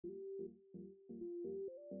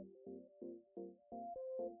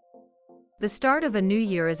The start of a new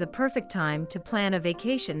year is a perfect time to plan a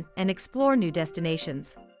vacation and explore new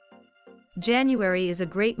destinations. January is a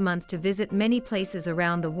great month to visit many places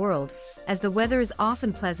around the world, as the weather is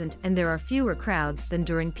often pleasant and there are fewer crowds than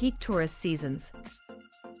during peak tourist seasons.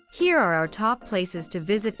 Here are our top places to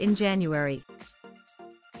visit in January.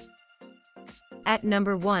 At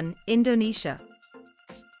number 1, Indonesia.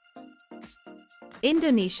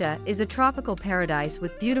 Indonesia is a tropical paradise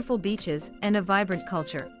with beautiful beaches and a vibrant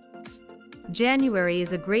culture. January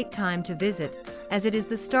is a great time to visit, as it is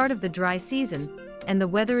the start of the dry season, and the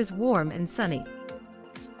weather is warm and sunny.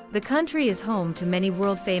 The country is home to many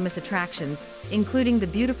world-famous attractions, including the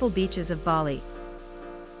beautiful beaches of Bali,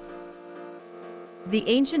 the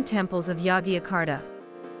ancient temples of Yogyakarta,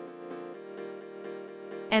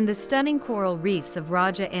 and the stunning coral reefs of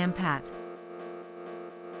Raja Ampat.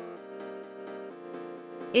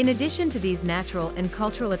 In addition to these natural and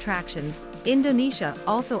cultural attractions, Indonesia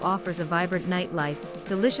also offers a vibrant nightlife,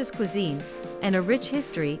 delicious cuisine, and a rich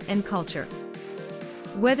history and culture.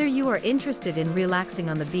 Whether you are interested in relaxing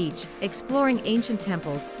on the beach, exploring ancient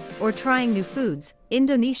temples, or trying new foods,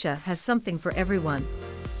 Indonesia has something for everyone.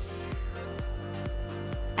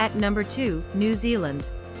 At number 2, New Zealand.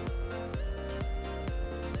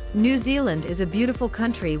 New Zealand is a beautiful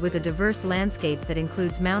country with a diverse landscape that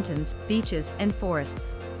includes mountains, beaches, and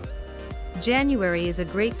forests. January is a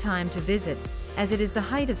great time to visit, as it is the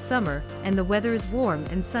height of summer and the weather is warm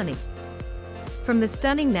and sunny. From the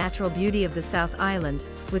stunning natural beauty of the South Island,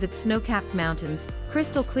 with its snow-capped mountains,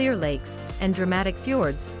 crystal-clear lakes, and dramatic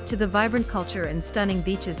fjords, to the vibrant culture and stunning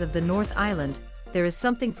beaches of the North Island, there is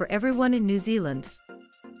something for everyone in New Zealand.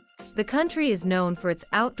 The country is known for its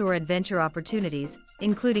outdoor adventure opportunities,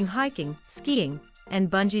 including hiking, skiing, and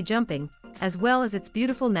bungee jumping, as well as its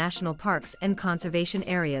beautiful national parks and conservation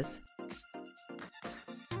areas.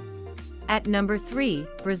 At number 3,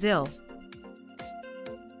 Brazil.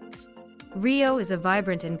 Rio is a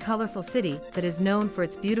vibrant and colorful city that is known for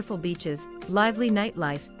its beautiful beaches, lively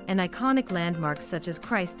nightlife, and iconic landmarks such as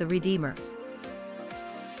Christ the Redeemer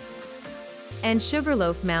and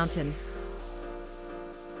Sugarloaf Mountain.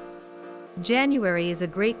 January is a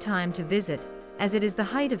great time to visit, as it is the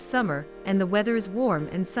height of summer and the weather is warm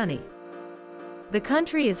and sunny. The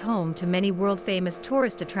country is home to many world-famous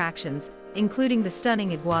tourist attractions, including the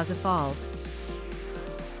stunning Iguazu Falls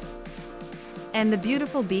and the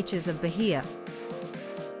beautiful beaches of Bahia.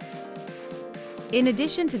 In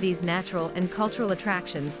addition to these natural and cultural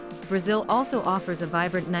attractions, Brazil also offers a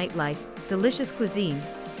vibrant nightlife, delicious cuisine,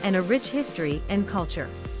 and a rich history and culture.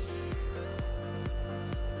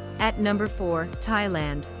 At number 4,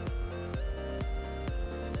 Thailand.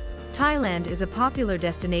 Thailand is a popular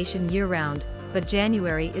destination year-round, but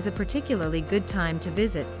January is a particularly good time to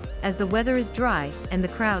visit, as the weather is dry and the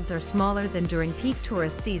crowds are smaller than during peak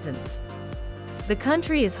tourist season. The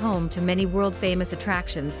country is home to many world-famous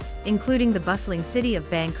attractions, including the bustling city of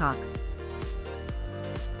Bangkok,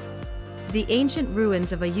 the ancient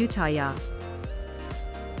ruins of Ayutthaya,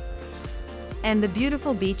 and the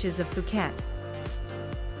beautiful beaches of Phuket.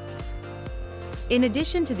 In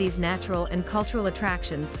addition to these natural and cultural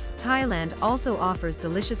attractions, Thailand also offers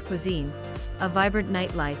delicious cuisine, a vibrant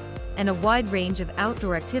nightlife, and a wide range of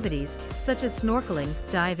outdoor activities, such as snorkeling,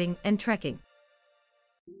 diving, and trekking.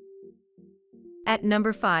 At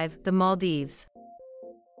number 5, the Maldives.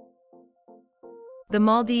 The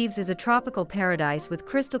Maldives is a tropical paradise with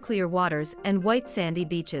crystal-clear waters and white sandy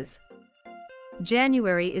beaches.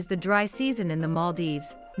 January is the dry season in the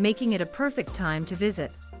Maldives, making it a perfect time to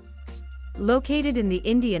visit. Located in the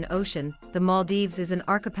Indian Ocean, the Maldives is an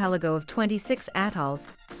archipelago of 26 atolls,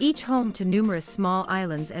 each home to numerous small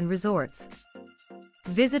islands and resorts.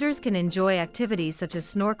 Visitors can enjoy activities such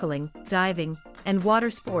as snorkeling, diving, and water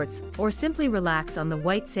sports, or simply relax on the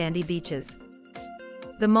white sandy beaches.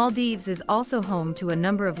 The Maldives is also home to a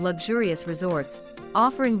number of luxurious resorts,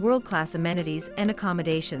 offering world-class amenities and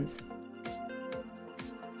accommodations.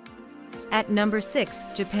 At number 6,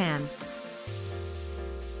 Japan.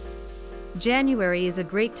 January is a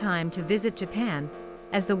great time to visit Japan,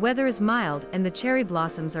 as the weather is mild and the cherry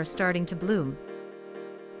blossoms are starting to bloom.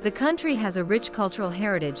 The country has a rich cultural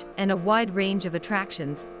heritage and a wide range of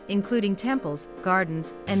attractions, including temples,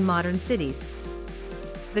 gardens, and modern cities.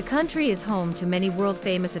 The country is home to many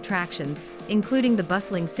world-famous attractions, including the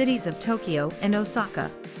bustling cities of Tokyo and Osaka,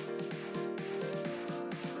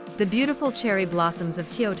 the beautiful cherry blossoms of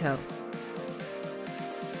Kyoto,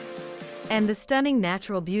 and the stunning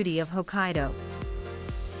natural beauty of Hokkaido.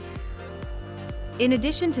 In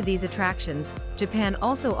addition to these attractions, Japan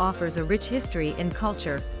also offers a rich history and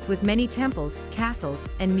culture, with many temples, castles,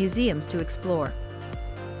 and museums to explore.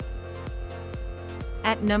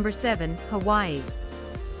 At number 7, Hawaii.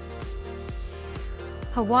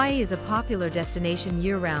 Hawaii is a popular destination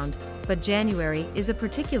year-round, but January is a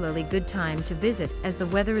particularly good time to visit as the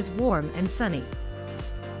weather is warm and sunny.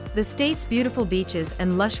 The state's beautiful beaches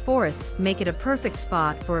and lush forests make it a perfect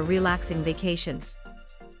spot for a relaxing vacation.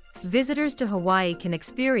 Visitors to Hawaii can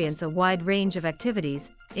experience a wide range of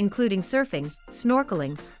activities, including surfing,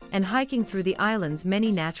 snorkeling, and hiking through the island's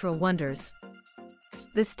many natural wonders.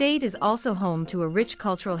 The state is also home to a rich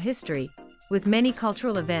cultural history, with many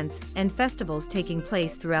cultural events and festivals taking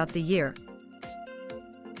place throughout the year.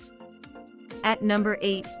 At number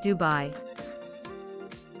 8, Dubai.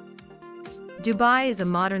 Dubai is a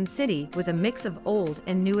modern city with a mix of old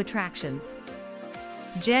and new attractions.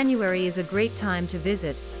 January is a great time to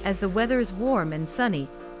visit, as the weather is warm and sunny,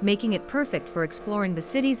 making it perfect for exploring the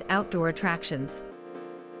city's outdoor attractions.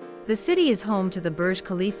 The city is home to the Burj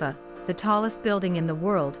Khalifa, the tallest building in the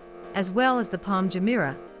world, as well as the Palm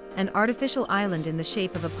Jumeirah, an artificial island in the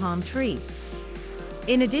shape of a palm tree.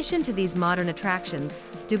 In addition to these modern attractions,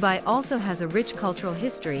 Dubai also has a rich cultural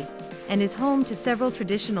history and is home to several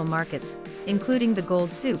traditional markets, including the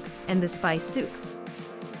Gold Souk and the Spice Souk.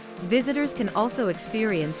 Visitors can also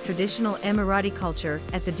experience traditional Emirati culture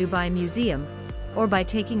at the Dubai Museum, or by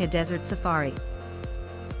taking a desert safari.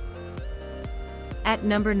 At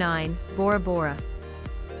number 9, Bora Bora.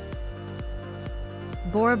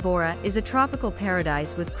 Bora Bora is a tropical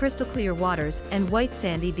paradise with crystal-clear waters and white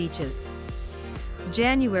sandy beaches.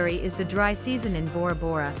 January is the dry season in Bora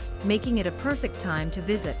Bora, making it a perfect time to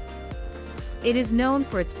visit. It is known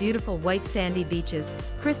for its beautiful white sandy beaches,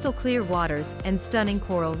 crystal-clear waters, and stunning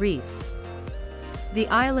coral reefs. The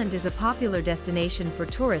island is a popular destination for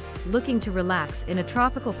tourists looking to relax in a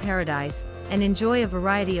tropical paradise and enjoy a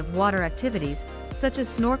variety of water activities, such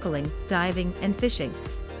as snorkeling, diving, and fishing.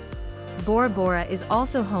 Bora Bora is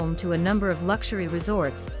also home to a number of luxury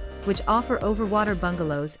resorts, which offer overwater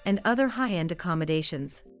bungalows and other high-end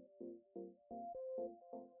accommodations.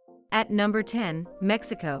 At number 10,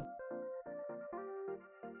 Mexico.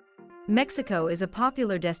 Mexico is a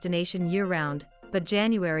popular destination year-round, but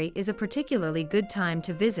January is a particularly good time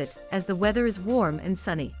to visit as the weather is warm and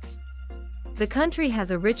sunny. The country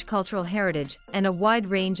has a rich cultural heritage and a wide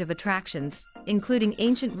range of attractions, including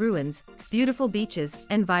ancient ruins, beautiful beaches,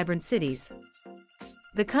 and vibrant cities.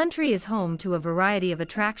 The country is home to a variety of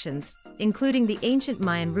attractions, including the ancient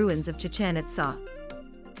Mayan ruins of Chichén Itzá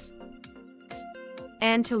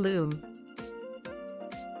and Tulum,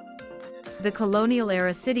 the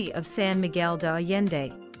colonial-era city of San Miguel de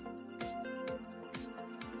Allende,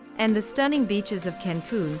 and the stunning beaches of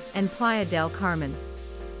Cancún and Playa del Carmen.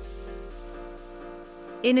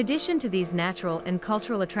 In addition to these natural and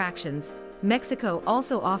cultural attractions, Mexico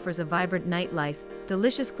also offers a vibrant nightlife,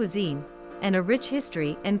 delicious cuisine, and a rich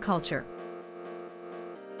history and culture.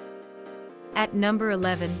 At number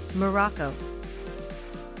 11, Morocco.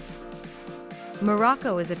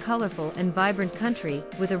 Morocco is a colorful and vibrant country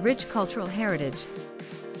with a rich cultural heritage.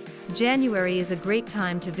 January is a great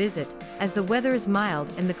time to visit, as the weather is mild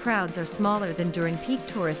and the crowds are smaller than during peak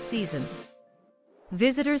tourist season.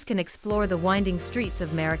 Visitors can explore the winding streets of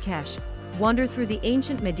Marrakech, wander through the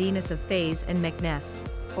ancient medinas of Fez and Meknes,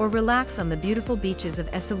 or relax on the beautiful beaches of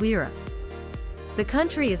Essaouira. The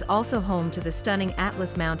country is also home to the stunning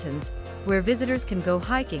Atlas Mountains, where visitors can go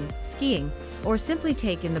hiking, skiing, or simply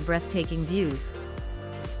take in the breathtaking views.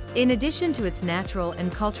 In addition to its natural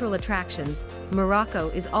and cultural attractions, Morocco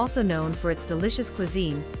is also known for its delicious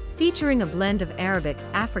cuisine, featuring a blend of Arabic,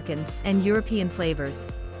 African, and European flavors.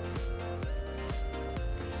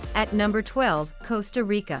 At number 12, Costa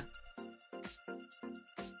Rica.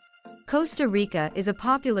 Costa Rica is a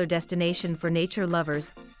popular destination for nature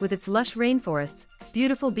lovers, with its lush rainforests,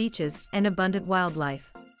 beautiful beaches, and abundant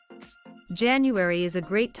wildlife. January is a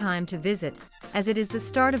great time to visit, as it is the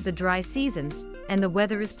start of the dry season, and the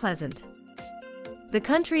weather is pleasant. The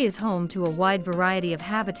country is home to a wide variety of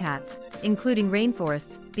habitats, including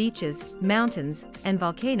rainforests, beaches, mountains, and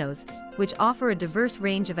volcanoes, which offer a diverse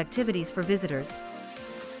range of activities for visitors.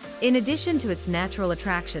 In addition to its natural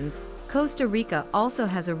attractions, Costa Rica also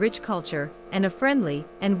has a rich culture and a friendly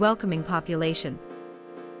and welcoming population.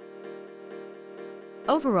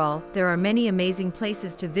 Overall, there are many amazing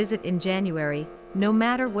places to visit in January, no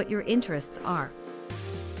matter what your interests are.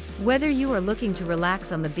 Whether you are looking to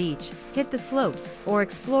relax on the beach, hit the slopes, or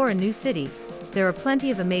explore a new city, there are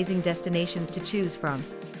plenty of amazing destinations to choose from.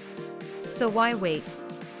 So why wait?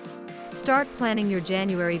 Start planning your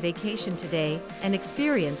January vacation today and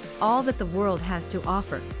experience all that the world has to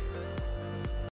offer.